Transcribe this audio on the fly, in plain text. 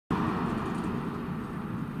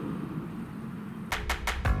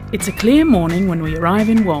It's a clear morning when we arrive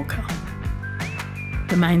in Walcha.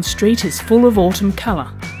 The main street is full of autumn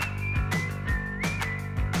colour.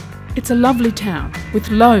 It's a lovely town with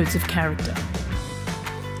loads of character.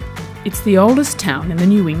 It's the oldest town in the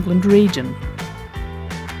New England region.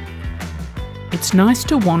 It's nice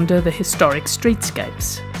to wander the historic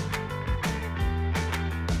streetscapes.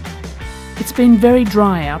 It's been very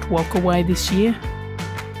dry out Walcha Way this year,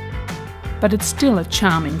 but it's still a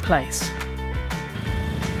charming place.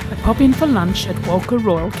 I pop in for lunch at Walcha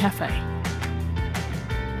Royal Cafe.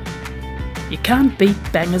 You can't beat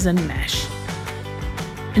bangers and mash.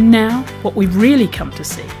 And now, what we've really come to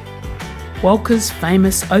see, Walcha's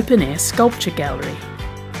famous open-air sculpture gallery.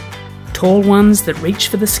 Tall ones that reach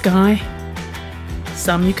for the sky,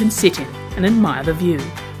 some you can sit in and admire the view.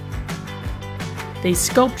 These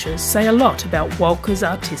sculptures say a lot about Walcha's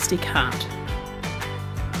artistic heart.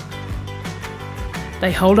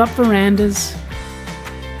 They hold up verandas.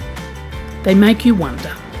 They make you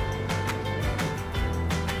wonder.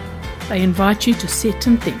 They invite you to sit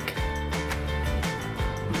and think.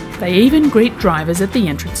 They even greet drivers at the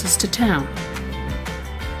entrances to town.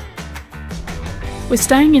 We're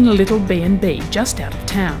staying in a little B&B just out of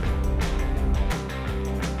town.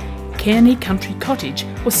 Cairney Country Cottage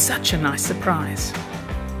was such a nice surprise.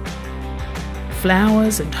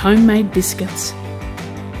 Flowers and homemade biscuits,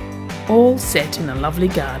 all set in a lovely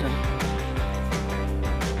garden.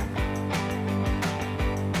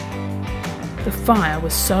 The fire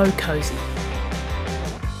was so cosy.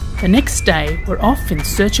 The next day we're off in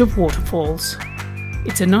search of waterfalls.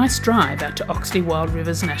 It's a nice drive out to Oxley Wild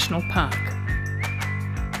Rivers National Park.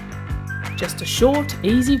 Just a short,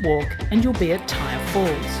 easy walk and you'll be at Tyre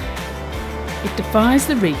Falls. It defies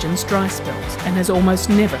the region's dry spells and has almost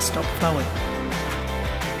never stopped flowing.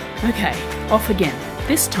 Okay, off again,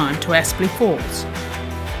 this time to Aspley Falls.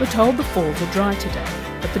 We're told the falls are dry today,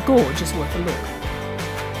 but the gorge is worth a look.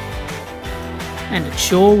 And it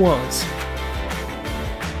sure was.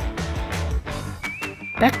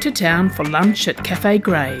 Back to town for lunch at Cafe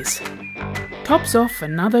Gray's. Tops off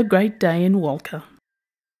another great day in Walcha.